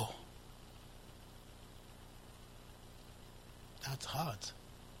 Oh. That's hard.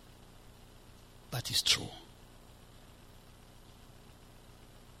 But it's true.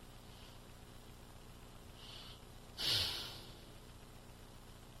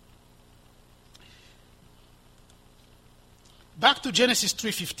 Back to Genesis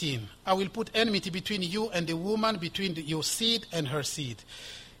 3:15. I will put enmity between you and the woman, between your seed and her seed.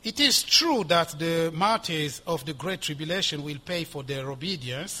 It is true that the martyrs of the Great Tribulation will pay for their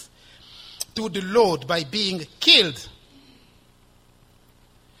obedience to the Lord by being killed.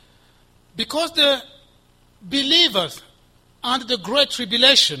 Because the believers under the Great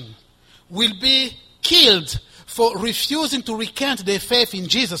Tribulation will be killed for refusing to recant their faith in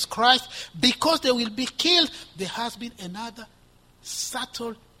Jesus Christ, because they will be killed, there has been another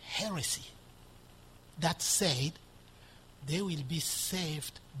subtle heresy that said they will be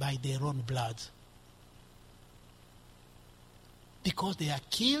saved by their own blood. Because they are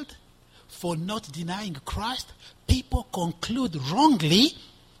killed for not denying Christ, people conclude wrongly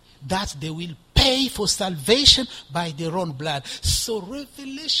that they will pay for salvation by their own blood. So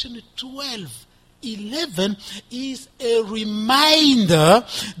Revelation 12:11 is a reminder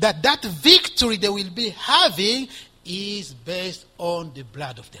that that victory they will be having is based on the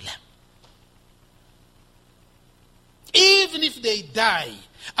blood of the Lamb. Even if they die,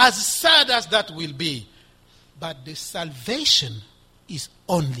 as sad as that will be, but the salvation is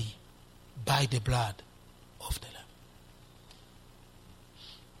only by the blood of the Lamb.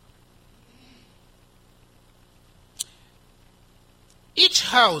 Each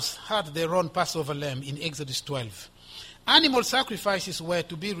house had their own Passover lamb in Exodus 12. Animal sacrifices were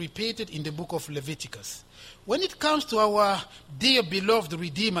to be repeated in the book of Leviticus. When it comes to our dear beloved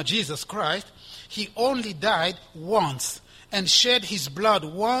Redeemer Jesus Christ, he only died once and shed his blood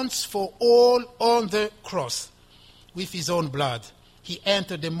once for all on the cross. With his own blood, he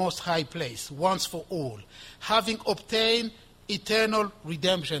entered the Most High Place once for all, having obtained eternal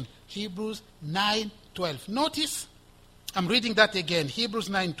redemption. Hebrews 9:12. Notice, I'm reading that again, Hebrews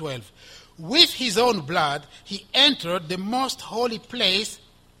 9:12. With his own blood, he entered the most holy place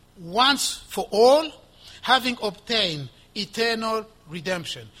once for all, having obtained eternal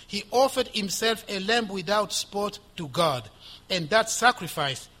redemption. He offered himself a lamb without spot to God, and that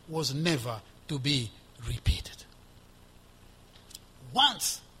sacrifice was never to be repeated.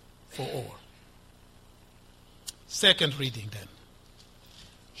 Once for all. Second reading then.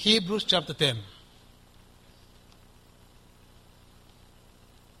 Hebrews chapter 10.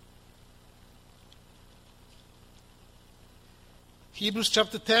 Hebrews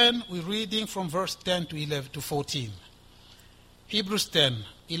chapter 10, we're reading from verse 10 to 11 to 14. Hebrews 10,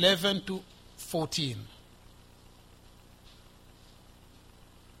 11 to 14.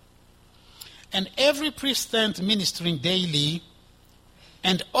 And every priest stands ministering daily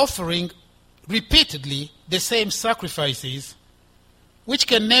and offering repeatedly the same sacrifices, which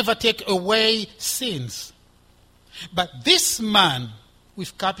can never take away sins. But this man,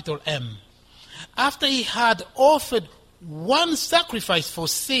 with capital M, after he had offered one sacrifice for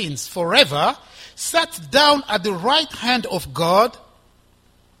sins forever, sat down at the right hand of God,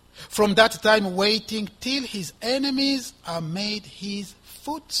 from that time waiting till his enemies are made his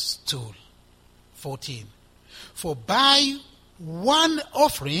footstool. 14. For by one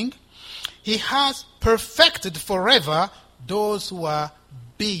offering he has perfected forever those who are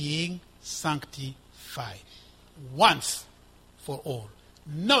being sanctified. Once for all,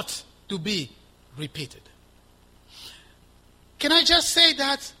 not to be repeated. Can I just say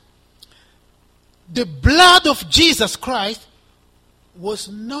that the blood of Jesus Christ was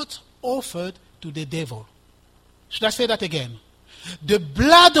not offered to the devil? Should I say that again? The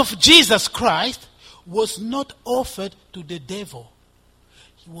blood of Jesus Christ was not offered to the devil.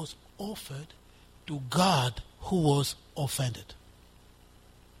 He was offered to God, who was offended.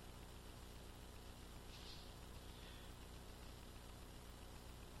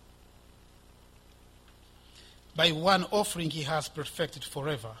 By one offering he has perfected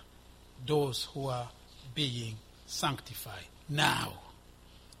forever those who are being sanctified. Now,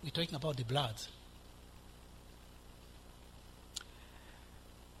 we're talking about the blood.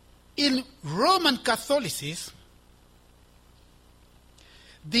 In Roman Catholicism,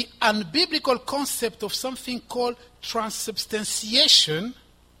 the unbiblical concept of something called transubstantiation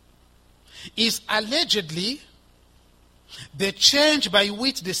is allegedly the change by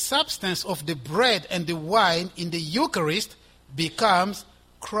which the substance of the bread and the wine in the Eucharist becomes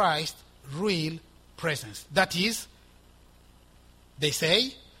Christ's real presence. That is, they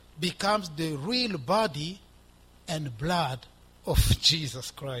say, becomes the real body and blood of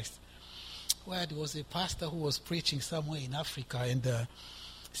Jesus Christ. Well, there was a pastor who was preaching somewhere in Africa and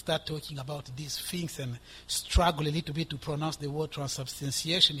started talking about these things and struggled a little bit to pronounce the word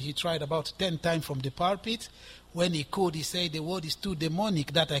transubstantiation. He tried about 10 times from the pulpit. When he could, he said, the word is too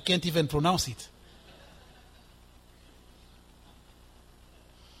demonic that I can't even pronounce it.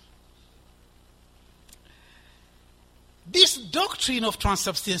 This doctrine of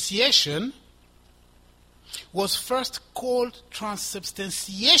transubstantiation was first called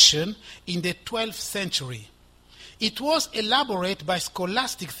transubstantiation in the 12th century. It was elaborated by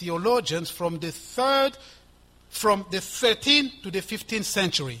scholastic theologians from the 13th to the 15th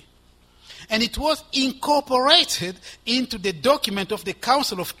century. And it was incorporated into the document of the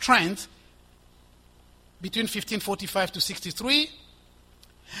Council of Trent between 1545 to 63.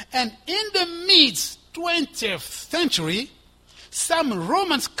 And in the mid-20th century, some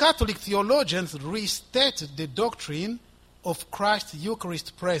Roman Catholic theologians restated the doctrine of Christ's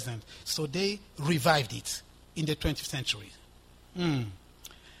Eucharist present. So they revived it in the 20th century.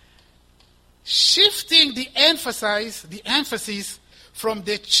 Shifting the emphasis from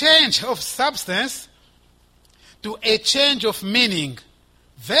the change of substance to a change of meaning.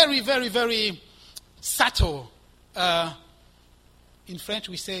 Very, very, very subtle. In French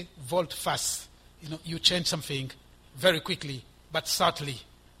we say volte-face. You change something very quickly, but subtly.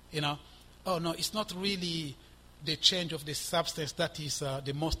 Oh no, it's not really the change of the substance that is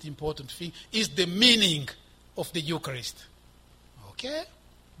the most important thing. It's the meaning of the Eucharist. Okay?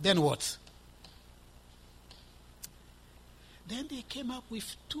 Then what? Then they came up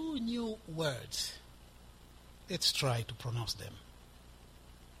with 2 new words. Let's try to pronounce them.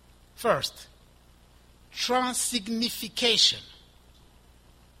 First, transsignification.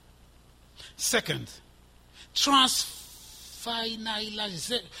 Second,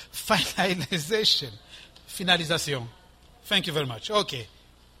 finalization. Thank you very much. Okay.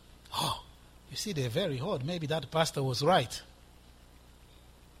 Oh, you see, they're very hard. Maybe that pastor was right.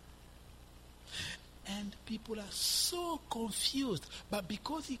 And people are so confused. But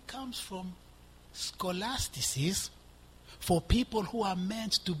because it comes from scholasticism, for people who are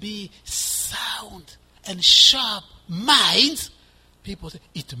meant to be sound and sharp minds, people say,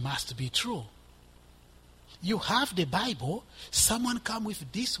 it must be true. You have the Bible, someone come with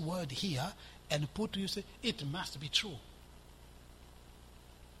this word here and put to you, say, it must be true.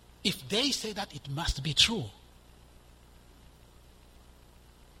 If they say that, it must be true.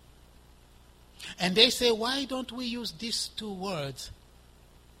 And they say, why don't we use these 2 words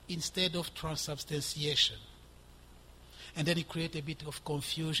instead of transubstantiation? And then it created a bit of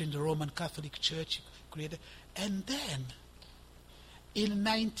confusion. The Roman Catholic Church created. And then, in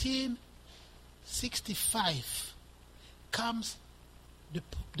 1965, comes the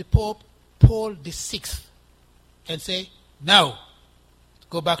Pope Paul VI and say, no,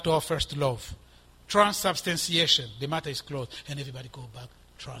 go back to our first love. Transubstantiation. The matter is closed. And everybody go back.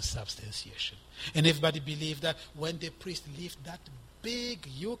 Transubstantiation. And everybody believed that when the priest lifts that big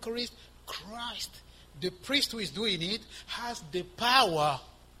Eucharist, Christ, the priest who is doing it, has the power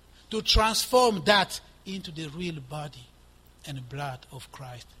to transform that into the real body and blood of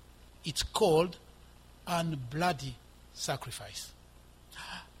Christ. It's called unbloody sacrifice.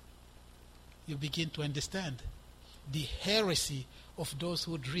 You begin to understand the heresy of those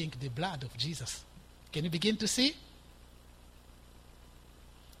who drink the blood of Jesus. Can you begin to see?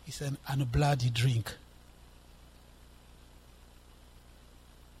 It's an unbloody drink.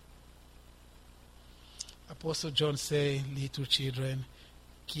 Apostle John say, little children,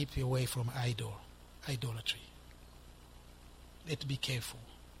 keep away from idolatry. Let's be careful.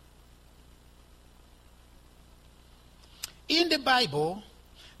 In the Bible,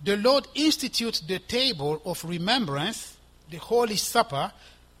 the Lord institutes the table of remembrance, the Holy Supper,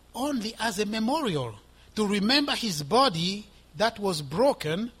 only as a memorial to remember his body that was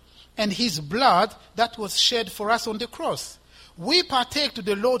broken and his blood that was shed for us on the cross. We partake to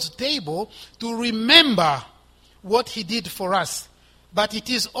the Lord's table to remember what he did for us. But it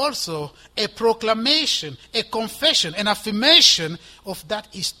is also a proclamation, a confession, an affirmation of that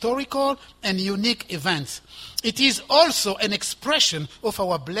historical and unique event. It is also an expression of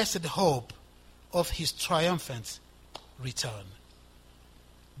our blessed hope of his triumphant return.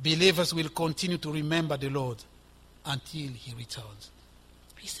 Believers will continue to remember the Lord until he returns.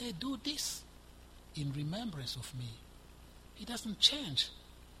 He said, do this in remembrance of me. He doesn't change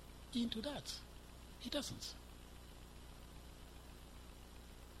into that. He doesn't.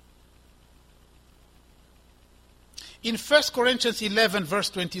 In 1 Corinthians 11, verse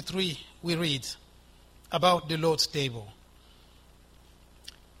 23, we read about the Lord's table.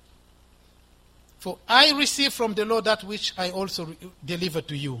 For I received from the Lord that which I also delivered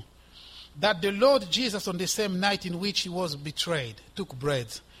to you, that the Lord Jesus, on the same night in which he was betrayed, took bread.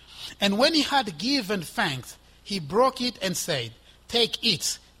 And when he had given thanks, he broke it and said, take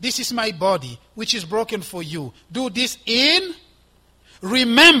it. This is my body, which is broken for you. Do this in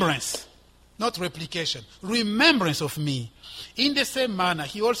remembrance, not replication, remembrance of me. In the same manner,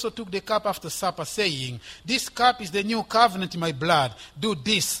 he also took the cup after supper, saying, this cup is the new covenant in my blood. Do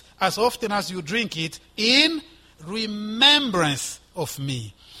this as often as you drink it in remembrance of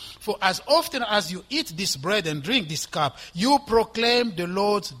me. For as often as you eat this bread and drink this cup, you proclaim the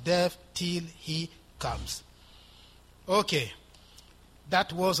Lord's death till he comes. Okay,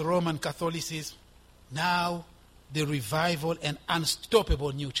 that was Roman Catholicism. Now, the revival and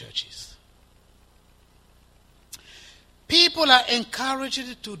unstoppable new churches. People are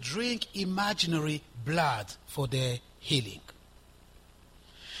encouraged to drink imaginary blood for their healing.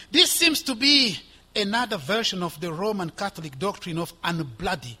 This seems to be another version of the Roman Catholic doctrine of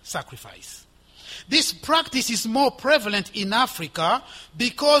unbloody sacrifice. This practice is more prevalent in Africa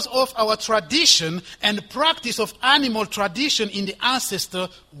because of our tradition and practice of animal tradition in the ancestor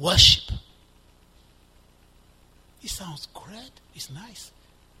worship. It sounds great, it's nice,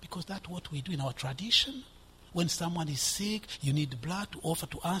 because that's what we do in our tradition. When someone is sick, you need blood to offer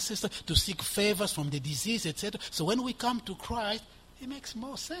to ancestors, to seek favors from the disease, etc. So when we come to Christ, it makes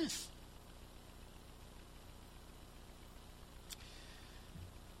more sense.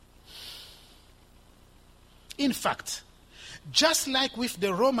 In fact, just like with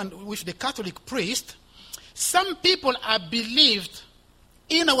the Catholic priest, some people are believed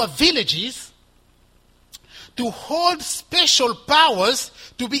in our villages to hold special powers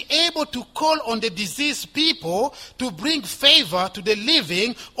to be able to call on the diseased people to bring favor to the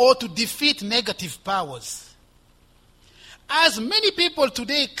living or to defeat negative powers. As many people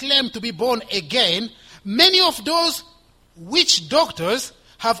today claim to be born again, many of those witch doctors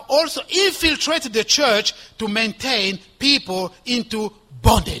have also infiltrated the church to maintain people into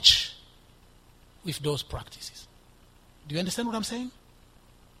bondage with those practices. Do you understand what I'm saying?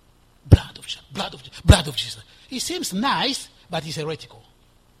 Blood of Jesus, blood of Jesus, blood of Jesus. It seems nice, but it's heretical.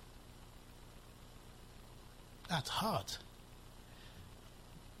 That's hard.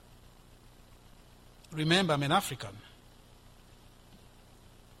 Remember, I'm an African.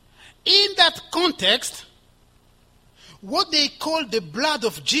 In that context, what they call the blood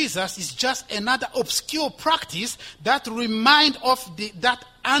of Jesus is just another obscure practice that reminds of that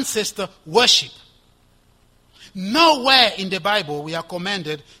ancestor worship. Nowhere in the Bible we are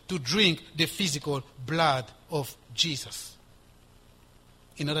commanded to drink the physical blood of Jesus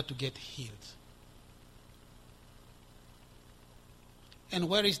in order to get healed. And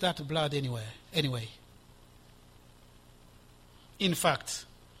where is that blood anyway? In fact,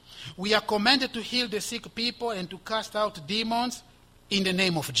 we are commanded to heal the sick people and to cast out demons in the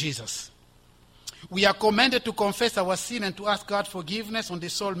name of Jesus. We are commanded to confess our sin and to ask God forgiveness on the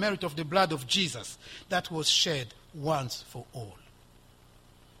sole merit of the blood of Jesus that was shed once for all.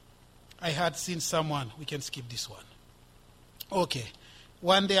 I had seen someone, we can skip this one. Okay,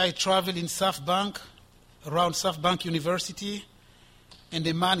 one day I traveled in South Bank, around South Bank University, and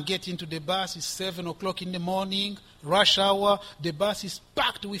the man gets into the bus, it's 7 o'clock in the morning, rush hour, the bus is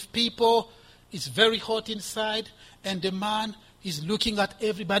packed with people, it's very hot inside, and the man is looking at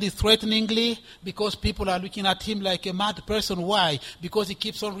everybody threateningly because people are looking at him like a mad person. Why? Because he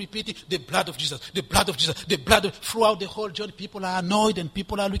keeps on repeating, the blood of Jesus, the blood of Jesus, the blood of... Throughout the whole journey, people are annoyed and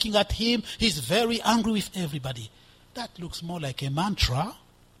people are looking at him. He's very angry with everybody. That looks more like a mantra.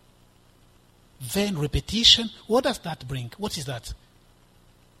 Vain repetition. What does that bring? What is that?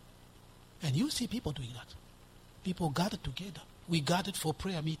 And you see people doing that. People gathered together. We gathered for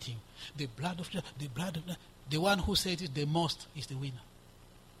prayer meeting. The blood of Jesus, the blood of... The one who says it the most is the winner.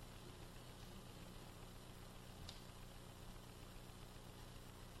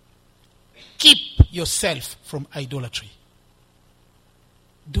 Keep yourself from idolatry.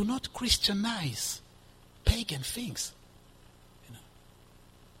 Do not Christianize pagan things.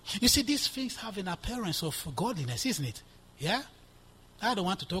 You see, these things have an appearance of godliness, isn't it? Yeah? I don't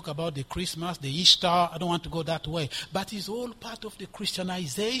want to talk about the Christmas, the Ishtar. I don't want to go that way. But it's all part of the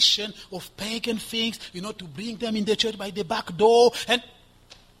Christianization of pagan things, to bring them in the church by the back door. And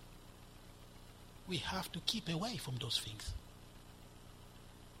we have to keep away from those things.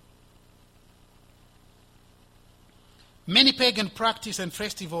 Many pagan practices and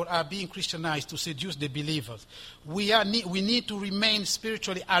festivals are being Christianized to seduce the believers. We need to remain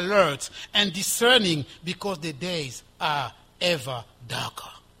spiritually alert and discerning because the days are ever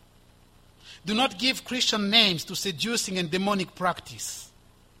darker. Do not give Christian names to seducing and demonic practice.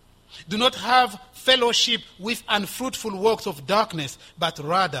 Do not have fellowship with unfruitful works of darkness, but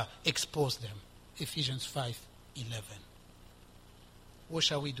rather expose them. Ephesians 5:11. What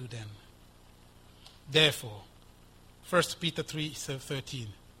shall we do then? Therefore, 1 Peter 3:13,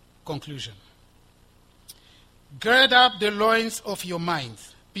 conclusion. Gird up the loins of your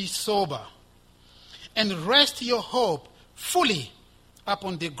minds, be sober, and rest your hope fully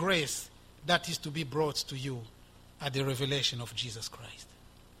upon the grace that is to be brought to you at the revelation of Jesus Christ.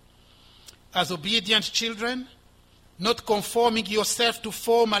 As obedient children, not conforming yourself to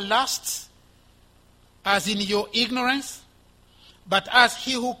former lusts, as in your ignorance, but as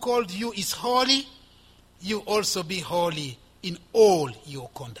he who called you is holy, you also be holy in all your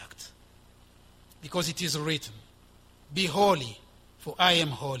conduct. Because it is written, be holy, for I am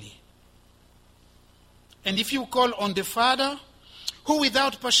holy. And if you call on the Father, who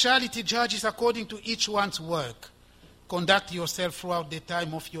without partiality judges according to each one's work, conduct yourself throughout the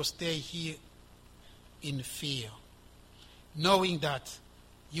time of your stay here in fear, knowing that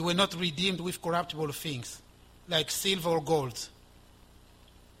you were not redeemed with corruptible things, like silver or gold,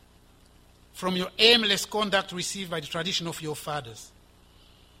 from your aimless conduct received by the tradition of your fathers,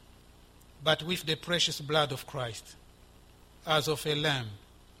 but with the precious blood of Christ, as of a lamb,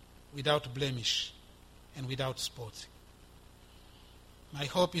 without blemish and without spot. My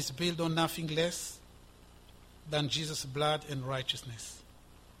hope is built on nothing less than Jesus' blood and righteousness.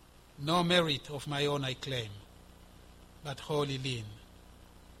 No merit of my own I claim, but wholly lean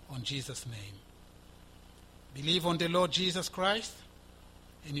on Jesus' name. Believe on the Lord Jesus Christ,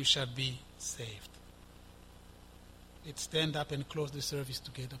 and you shall be saved. Let's stand up and close the service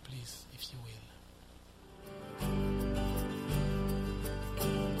together, please, if you will.